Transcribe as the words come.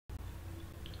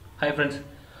Hi friends,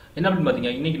 என்ன அப்படி பாத்தீங்க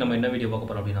இன்னைக்கு நம்ம என்ன வீடியோ பார்க்க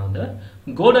போறோம் அப்படினா வந்து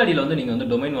Godaddyல வந்து நீங்க வந்து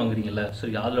டொமைன் வாங்குறீங்கல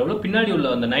சரி அதுல உள்ள பின்னாடி உள்ள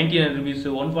அந்த 99 rupees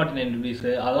 149 rupees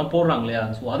அதெல்லாம் போடுறாங்கலையா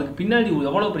சோ அதுக்கு பின்னாடி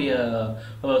எவ்வளவு பெரிய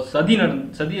சதி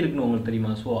இருக்குன்னு உங்களுக்கு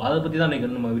தெரியுமா சோ அத பத்தி தான்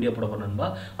இன்னைக்கு நம்ம வீடியோ போட போறோம்பா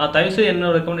தயவு செய்து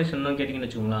என்ன ரெக்கமெண்டேஷன் என்ன கேட்டிங்கன்னு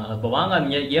வெச்சுக்கோங்க அப்ப வாங்க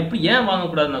நீங்க எப்படி ஏன் வாங்க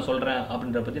கூடாது நான் சொல்றேன்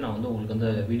அப்படிங்கற பத்தி நான் வந்து உங்களுக்கு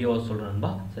அந்த வீடியோவா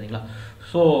சொல்றேன்பா சரிங்களா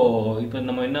சோ இப்போ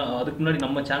நம்ம என்ன அதுக்கு முன்னாடி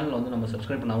நம்ம சேனலை வந்து நம்ம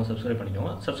சப்ஸ்கிரைப் பண்ணாம சப்ஸ்கிரைப்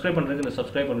பண்ணிக்கோங்க சப்ஸ்கிரைப் பண்றதுக்கு இந்த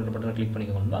சப்ஸ்கிரைப் பண்ற பட்டனை கிளிக்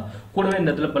பண்ணிக்கோங்கப்பா கூடவே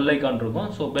இந்த இடத்துல பெல் ஐகான் இருக்கும்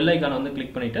சோ பெல் ஐகானை வந்து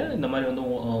கிளிக் பண்ணிட்டு இந்த மாதிரி வந்து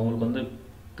உங்களுக்கு வந்து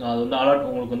அது வந்து அலர்ட்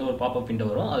உங்களுக்கு வந்து ஒரு பாப்அப் விண்டோ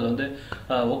வரும் அதுல வந்து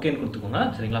ஓகேன்னு கொடுத்துக்கோங்க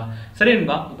சரிங்களா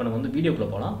சரின்பா இப்போ நம்ம வந்து வீடியோக்குள்ள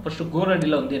போலாம் ஃபர்ஸ்ட்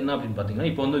Godaddyல வந்து என்ன அப்படினு பாத்தீங்கன்னா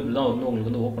இப்போ வந்து இதுதான் வந்து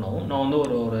உங்களுக்கு வந்து ஓபன் ஆகும் நான் வந்து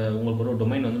ஒரு உங்களுக்கு ஒரு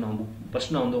டொமைன் வந்து நான்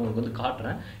ஃபர்ஸ்ட் நான் வந்து உங்களுக்கு வந்து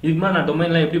காட்றேன் இதுக்கு முன்னாடி நான்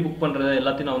டொமைன்ல எப்படி புக் பண்றது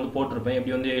எல்லாத்தையும் நான் வந்து போட்டுருப்பேன்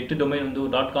எப்படி வந்து 8 டொமைன் வந்து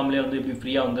 .comலயே வந்து எப்படி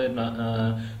ஃப்ரீயா வந்து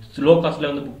லோ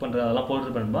காஸ்ட்ல வந்து புக் பண்றது அதெல்லாம்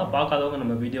போட்டுருப்பேன்பா பார்க்காதவங்க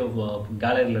நம்ம வீடியோ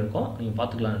கேலரியில இருக்கும் நீங்க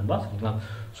பாத்துக்கலாம்ன்பா சரிங்களா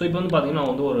சோ இப்போ வந்து பாத்தீங்கன்னா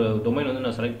நான் வந்து ஒரு டொமைன் வந்து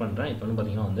நான் செலக்ட் பண்றேன் இப்போ வந்து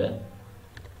பாத்தீங்கன்னா வந்து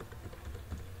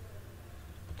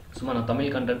சும்மா நான்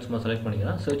தமிழ் கண்டென்ட் சும்மா செலக்ட்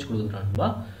பண்ணிக்கிறேன் சர்ச் கொடுக்குறேன்பா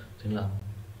சரிங்களா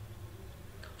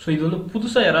சோ இது வந்து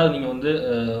புதுசா யாராவது நீங்க வந்து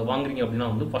வாங்குறீங்க அப்படினா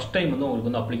வந்து ஃபர்ஸ்ட் டைம் வந்து உங்களுக்கு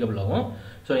வந்து அப்ளிகபிள் ஆகும்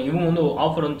சோ இவங்க வந்து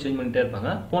ஆஃபர் வந்து சேஞ்ச் பண்ணிட்டே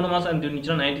இருப்பாங்க போன மாசம்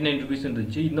இருந்துச்சுனா 99 rupees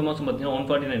இருந்துச்சு இந்த மாசம் பாத்தீங்கன்னா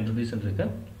 149 rupees இருக்கு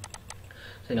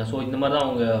சரிங்களா சோ இந்த மாதிரி தான்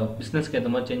அவங்க பிசினஸ்க்கு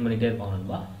ஏத்த மாதிரி சேஞ்ச் பண்ணிட்டே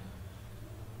இருப்பாங்கன்பா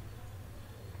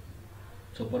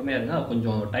சோ பொறுமையா இருங்க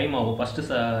கொஞ்சம் டைம் ஆகும் ஃபர்ஸ்ட்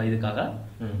இதுக்காக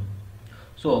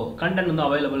சோ கண்டென்ட் வந்து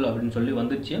அவைலபிள் அப்படினு சொல்லி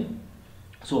வந்துச்சு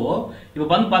சோ இப்போ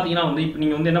வந்து பாத்தீங்கன்னா வந்து இப்போ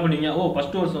நீங்க வந்து என்ன பண்ணுவீங்க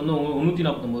ஃபர்ஸ்ட் கோர்ஸ் வந்து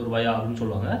 149 ரூபாயா அப்படினு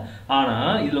சொல்வாங்க ஆனா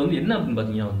இதுல வந்து என்ன அப்படினு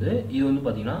பாத்தீங்கன்னா வந்து இது வந்து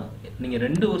பாத்தீங்கன்னா நீங்க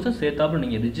 2 வருஷம் சேர்த்தாப்புல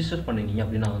நீங்க ரெஜிஸ்டர் பண்ணீங்க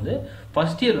அப்படினா வந்து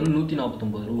ஃபர்ஸ்ட் இயர் வந்து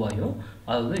 149 ரூபாயும்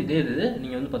அதாவது இதே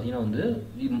நீங்க வந்து பாத்தீங்கன்னா வந்து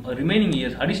ரிமைனிங்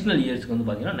இயர்ஸ் அடிஷனல் இயர்ஸ்க்கு வந்து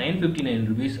பாத்தீங்கன்னா 959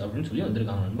 rupees அப்படினு சொல்லி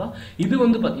வந்திருக்காங்க நண்பா இது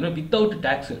வந்து பாத்தீங்கன்னா வித்அவுட்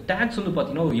டாக்ஸ் வந்து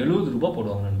பாத்தீங்கன்னா ஒரு 70 ரூபாய்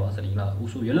போடுவாங்க நண்பா சரிங்களா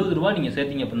சோ 70 ரூபாய் நீங்க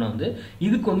சேர்த்தீங்க அப்படினா வந்து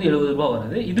இதுக்கு வந்து 70 ரூபாய்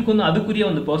வருது இதுக்கு வந்து அதுக்குரிய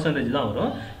வந்து பெர்சன்டேஜ் தான் வரும்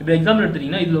இப்போ எக்ஸாம்பிள்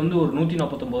எடுத்தீங்கன்னா இதுல வந்து ஒரு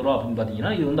 149 ரூபாய் அப்படினு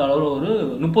பாத்தீங்கன்னா இது வந்து அளவுல ஒரு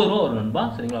 30 ரூபாய் வரும் நண்பா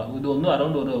சரிங்களா இது வந்து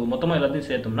அரௌண்ட் ஒரு மொத்தமா எல்லாத்தையும்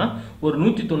சேர்த்தோம்னா ஒரு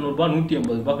 190 ரூபாய்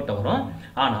 180 ரூபாய் கிட்ட வரும்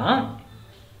ஆனா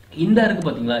இந்த இருக்கு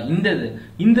பாத்தீங்களா இந்த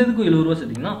இதுக்கு 70 ரூபாய்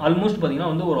சேர்த்தீங்கன்னா ஆல்மோஸ்ட் பாத்தீங்கன்னா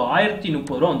வந்து ஒரு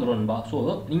 1030 ரூபாய் வந்துரும்பா சோ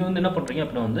நீங்க வந்து என்ன பண்றீங்க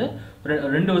அப்படினா வந்து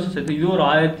 2 வருஷம் சேர்த்து இது ஒரு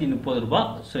 1030 ரூபாய்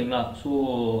சரிங்களா சோ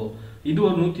இது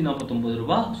ஒரு 149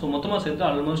 ரூபாய் சோ மொத்தமா சேர்த்து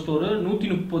ஆல்மோஸ்ட் ஒரு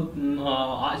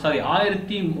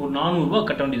 1400 ரூபாய்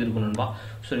கட்ட வேண்டியது இருக்கும் நண்பா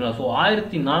சரிங்களா சோ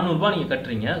 1400 ரூபாய் நீங்க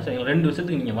கட்டுறீங்க சரிங்களா 2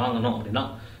 வருஷத்துக்கு நீங்க வாங்கணும் அப்படினா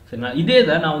சரிங்களா இதே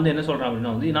தான் நான் வந்து என்ன சொல்றேன்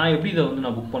அப்படினா வந்து நான் எப்படி இத வந்து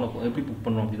நான் புக்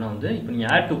பண்ணனும் அப்படினா வந்து இப்போ நீங்க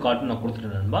ஆட் டு கார்ட் நான்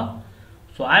கொடுத்துட்டேன் நண்பா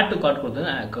சோ ஆட் டு கார்ட் கொடுத்தா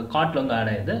கார்ட்ல வந்து ஆட்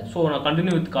ஆயிடுது சோ நான்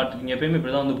கண்டினியூ வித் கார்ட் நீங்க எப்பவுமே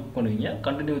இப்படி தான் வந்து புக் பண்ணுவீங்க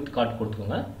கண்டினியூ வித் கார்ட்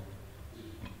கொடுத்துக்கோங்க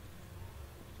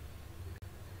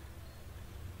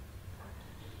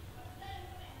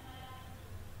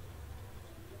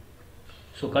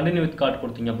சோ கண்டினியூ வித் கார்ட்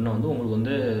கொடுத்தீங்க அப்படினா வந்து உங்களுக்கு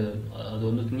வந்து அது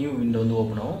வந்து நியூ விண்டோ வந்து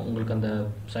ஓபன் ஆகும் உங்களுக்கு அந்த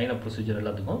சைன் அப் ப்ரொசீஜர்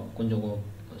எல்லாத்துக்கும் கொஞ்சம்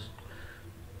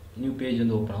நியூ பேஜ்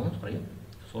வந்து ஓபன் ஆகும் சாரி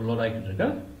சோ லோட் ஆகிட்டு இருக்கு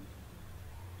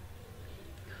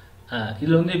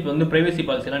இதுல வந்து இப்போ வந்து பிரைவசி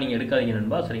பாலிசி எல்லாம் நீங்க எடுக்காதீங்க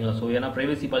நண்பா சரிங்களா சோ ஏனா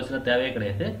பிரைவசி பாலிசிலாம் தேவையே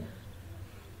கிடையாது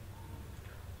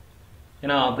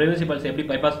ஏனா பிரைவசி பாலிசி எப்படி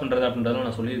பைபாஸ் பண்றது அப்படின்றத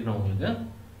நான் சொல்லியிருக்கேன் உங்களுக்கு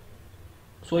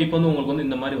சோ இப்போ வந்து உங்களுக்கு வந்து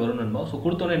இந்த மாதிரி வரும் நண்பா சோ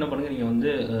கொடுத்தோனே என்ன பண்ணுங்க நீங்க வந்து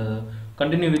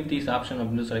கண்டினியூ வித் திஸ் ஆப்ஷன்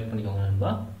அப்படினு செலக்ட் பண்ணிக்கோங்க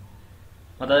நண்பா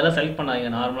மத்ததெல்லாம் செலக்ட்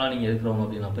பண்ணாதீங்க நார்மலா நீங்க எடுக்கறவங்க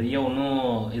அப்படினா பெரிய ஒண்ணும்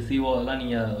SEO அதெல்லாம்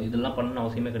நீங்க இதெல்லாம் பண்ண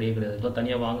அவசியமே கிடையாது இதெல்லாம்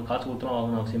தனியா வாங்க காசு கொடுத்துலாம்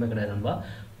வாங்கணும் அவசியமே கிடையாது நண்பா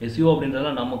SEO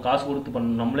அப்படின்றதெல்லாம் நம்ம காசு கொடுத்து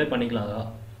நம்மளே பண்ணிக்கலாம் அதா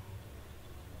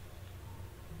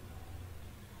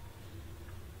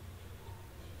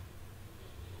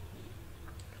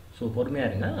சோ பொறுமையா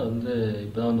இருங்க அது வந்து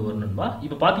இப்போதான் வந்து வரும் நண்பா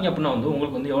இப்போ பாத்தீங்க அப்படினா வந்து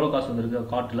உங்களுக்கு வந்து எவ்வளவு காசு வந்திருக்கு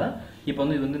கார்ட்ல இப்போ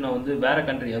வந்து இது வந்து நான் வந்து வேற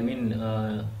கண்ட்ரி ஐ மீன்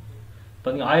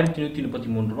பாத்தீங்க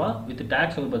 1133 ரூபாய் வித்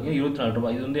டாக்ஸ் வந்து பாத்தீங்க 24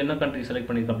 ரூபாய் இது வந்து என்ன கண்ட்ரி செலக்ட்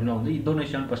பண்ணிருக்கேன் அப்படினா வந்து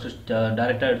இந்தோனேஷியா ஃபர்ஸ்ட்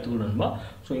டைரக்டா எடுத்துக்கணும்பா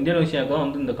சோ இந்தோனேஷியாக்கு தான்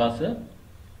வந்து இந்த காசு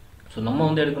சோ நம்ம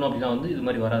வந்து எடுக்கணும் அப்படினா வந்து இது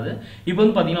மாதிரி வராது இப்போ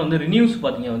வந்து பாத்தீங்கன்னா வந்து ரினியூஸ்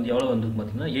பாத்தீங்க வந்து எவ்வளவு வந்து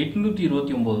பாத்தீங்கன்னா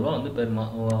 829 ரூபாய் வந்து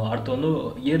அடுத்து வந்து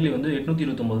இயர்லி வந்து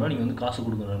 829 ரூபாய் நீங்க வந்து காசு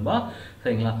கொடுக்கணும்பா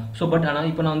சரிங்களா சோ பட் ஆனா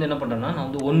இப்போ நான் வந்து என்ன பண்றேன்னா நான்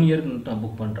வந்து 1 இயருக்கு நான்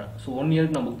புக் பண்றேன் சோ 1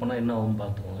 இயருக்கு நான் புக் பண்ணா என்ன ஆகும்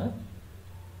பாத்துக்கோங்க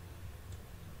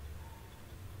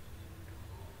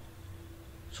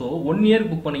சோ 1 இயர்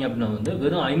புக் பண்ணீங்க அப்படினா வந்து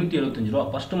வெறும் 575 ரூபாய்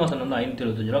ஃபர்ஸ்ட் மாசம் வந்து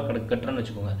 575 ரூபாய் கட்டறேன்னு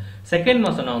வெச்சுக்கோங்க செகண்ட்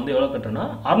மாசம் நான் வந்து எவ்வளவு கட்டறேன்னா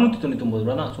 699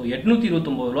 ரூபாய் தான் சோ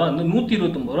 829 ரூபாய் வந்து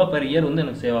 129 ரூபாய் per இயர் வந்து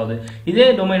எனக்கு சேவ் ஆகுது இதே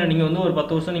டொமைனை நீங்க வந்து ஒரு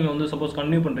 10 வருஷம் நீங்க வந்து சப்போஸ்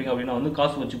கண்டினியூ பண்றீங்க அப்படினா வந்து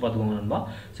காசு வச்சு பாத்துக்கோங்க நண்பா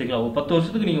சரிங்களா ஒரு 10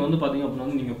 வருஷத்துக்கு நீங்க வந்து பாத்தீங்க அப்படினா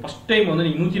வந்து நீங்க ஃபர்ஸ்ட் டைம் வந்து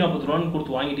நீங்க 140 ரூபாய்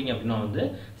கொடுத்து வாங்கிட்டீங்க அப்படினா வந்து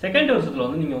செகண்ட் வருஷத்துல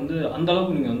வந்து நீங்க வந்து அந்த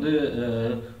அளவுக்கு நீங்க வந்து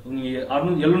நீங்கள்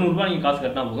 700 ரூபாய் நீங்கள் காசு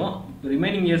கட்டினா போதும்.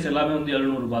 ரிமைனிங் இயர்ஸ் எல்லாமே வந்து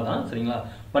 700 ரூபாய் தான் சரிங்களா.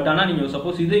 பட் ஆனால் நீங்கள்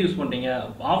சப்போஸ் இதே யூஸ் பண்ணுறீங்க,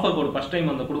 ஆஃபர் கோட் ஃபஸ்ட்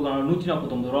டைம் அந்த கொடுக்குறாங்க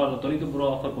 149 ரூபா இல்லை 99 ரூபா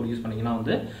ஆஃபர் கோட் யூஸ் பண்ணிங்கன்னா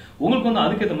வந்து உங்களுக்கு வந்து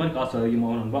அதுக்கேற்ற மாதிரி காசு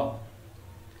அதிகமாகும் நண்பா.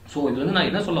 ஸோ இது வந்து நான்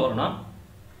என்ன சொல்ல வரேன்னா,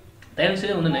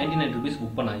 தயவுசெய்து வந்து 99 ருபீஸ்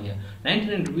புக் பண்ணாதீங்க.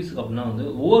 99 ருபீஸ்க்கு அப்படின்னா வந்து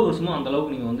ஒவ்வொரு வருஷமும் அந்த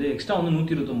அளவுக்கு நீங்கள் வந்து எக்ஸ்ட்ரா வந்து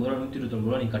 129 ரூபா 129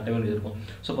 ரூபா நீங்கள் கட்ட வேண்டியது இருக்கும்.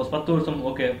 சப்போஸ் 10 வருஷம்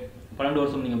ஓகே 12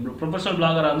 வருஷம் நீங்கள் ப்ரொஃபஷனல்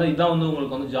பிளாகராக இருந்தால் இதான் வந்து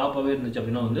உங்களுக்கு வந்து ஜாப்பாகவே இருந்துச்சு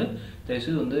அப்படின்னா வந்து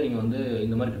தயவுசெய்து வந்து நீங்கள் வந்து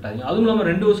இந்த மாதிரி கட்டாதீங்க. அதுவும் இல்லாமல்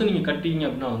 2 வருஷம் நீங்கள் கட்டிங்க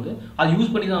அப்படின்னா வந்து அது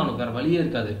யூஸ் பண்ணி தான் ஆகணும், வேறு வழியே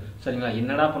இருக்காது சரிங்களா.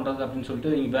 என்னடா பண்ணுறது அப்படின்னு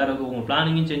சொல்லிட்டு நீங்கள் வேறு உங்கள்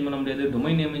பிளானிங்கும் சேஞ்ச் பண்ண முடியாது,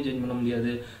 டொமைன் நேமையும் சேஞ்ச் பண்ண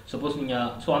முடியாது சப்போஸ் நீங்கள்.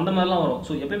 ஸோ அந்த மாதிரிலாம் வரும்.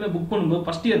 ஸோ எப்பயுமே புக் பண்ணும்போது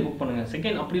ஃபஸ்ட் இயர் புக் பண்ணுங்கள்.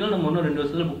 செகண்ட் அப்படிலாம் நம்ம இன்னும் 2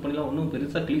 வருஷத்தில் புக் பண்ணிலாம் ஒன்றும்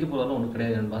பெருசாக கிளிக்க போகிறதாலும் ஒன்றும்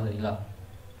கிடையாது நண்பா சரிங்களா.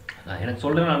 நான் எனக்கு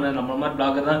சொல்கிறேன், நான் நம்ம மாதிரி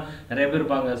பிளாகர் தான் நிறைய பேர்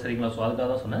இருப்பாங்க சரிங்களா. ஸோ அதுக்காக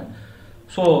தான் சொன்னேன்.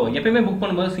 ஸோ எப்பயுமே புக்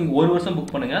பண்ணும்போது நீங்கள் 1 வருஷம்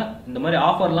புக் பண்ணுங்கள். இந்த மாதிரி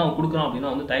ஆஃபர்லாம் கொடுக்குறோம் அப்படின்னா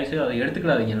வந்து தயவுசெய்து அதை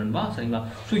எடுத்துக்கிடாதீங்க நண்பா சரிங்களா.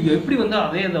 ஸோ எப்படி வந்து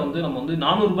அதே இதை வந்து நம்ம வந்து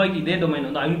 400 ரூபாய்க்கு இதே டொமைன்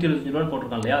வந்து 575 ரூபாய்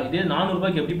போட்டிருக்கோம் இல்லையா, இதே 400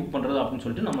 ரூபாய்க்கு எப்படி புக் பண்ணுறது அப்படின்னு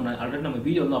சொல்லிட்டு நம்ம ஆல்ரெடி நம்ம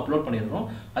வீடியோ வந்து அப்லோட் பண்ணிடுறோம்.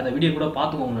 அந்த வீடியோ கூட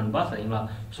பார்த்துக்கோங்க நண்பா சரிங்களா.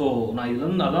 ஸோ நான் இதுல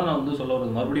இருந்து அதான் நான் வந்து சொல்ல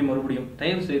வருது மறுபடியும்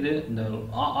தயவுசெய்து இந்த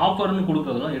ஆஃபர்னு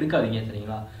கொடுக்குறதெல்லாம் எடுக்காதீங்க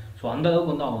சரிங்களா. ஸோ அந்த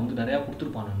அளவுக்கு வந்து அவன் வந்து நிறையா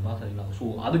கொடுத்துருப்பான் நண்பா சரிங்களா. ஸோ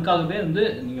அதுக்காகவே வந்து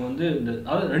நீங்கள் வந்து இந்த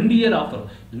அதாவது 2 இயர் ஆஃபர்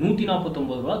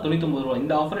 149 ரூபா 99 ரூபா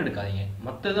இந்த ஆஃபர் எடுக்காதீங்க.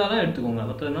 மற்றதெல்லாம் எடுத்துக்கோங்க.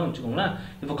 மற்றதுனா வச்சுக்கோங்களேன்,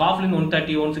 இப்போ காஃப்லின்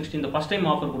 130 160 இந்த ஃபஸ்ட் டைம்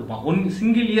ஆஃபர் கொடுப்பான்.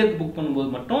 சிங்கிள் இயருக்கு புக் பண்ணும்போது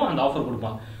மட்டும் அந்த ஆஃபர்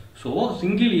கொடுப்பான். ஸோ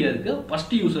சிங்கிள் இயருக்கு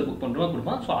ஃபஸ்ட் யூஸர் புக் பண்ணுறவா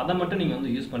கொடுப்பான். ஸோ அதை மட்டும் நீங்கள்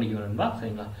வந்து யூஸ் பண்ணிக்க வேணும்பா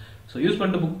சரிங்களா. ஸோ யூஸ்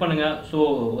பண்ணிட்டு புக் பண்ணுங்க. ஸோ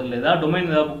இல்லை ஏதாவது டொமைன்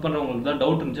ஏதாவது புக் பண்ணுறவங்களுக்கு ஏதாவது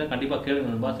டவுட் இருந்துச்சுன்னா கண்டிப்பாக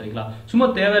கேளுங்கப்பா சரிங்களா. சும்மா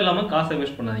தேவையில்லாமல் காசை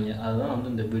வேஸ்ட் பண்ணாதீங்க. அதுதான்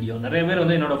வந்து இந்த வீடியோ. நிறைய பேர்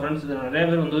வந்து என்னோட ஃப்ரெண்ட்ஸ் நிறைய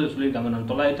பேர் வந்து சொல்லியிருக்காங்க, நான்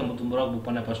 959 ரூபா புக்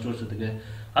பண்ணேன் ஃபர்ஸ்ட் வருஷத்துக்கு,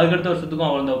 அதுக்கடுத்த வருஷத்துக்கும்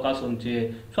அவ்வளோ காசு வந்துச்சு.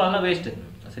 ஸோ அதெல்லாம் வேஸ்ட்டு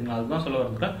சரிங்களா. அதுதான் சொல்ல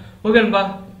வரதுக்கு. ஓகேன்பா,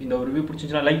 இந்த ஒரு ரிவ்யூ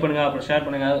பிடிச்சிருந்துச்சுன்னா லைக் பண்ணுங்க, அப்புறம் ஷேர்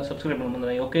பண்ணுங்க, சப்ஸ்கிரைப்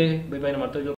பண்ணுங்க. Okay bye by. நம்ம அடுத்த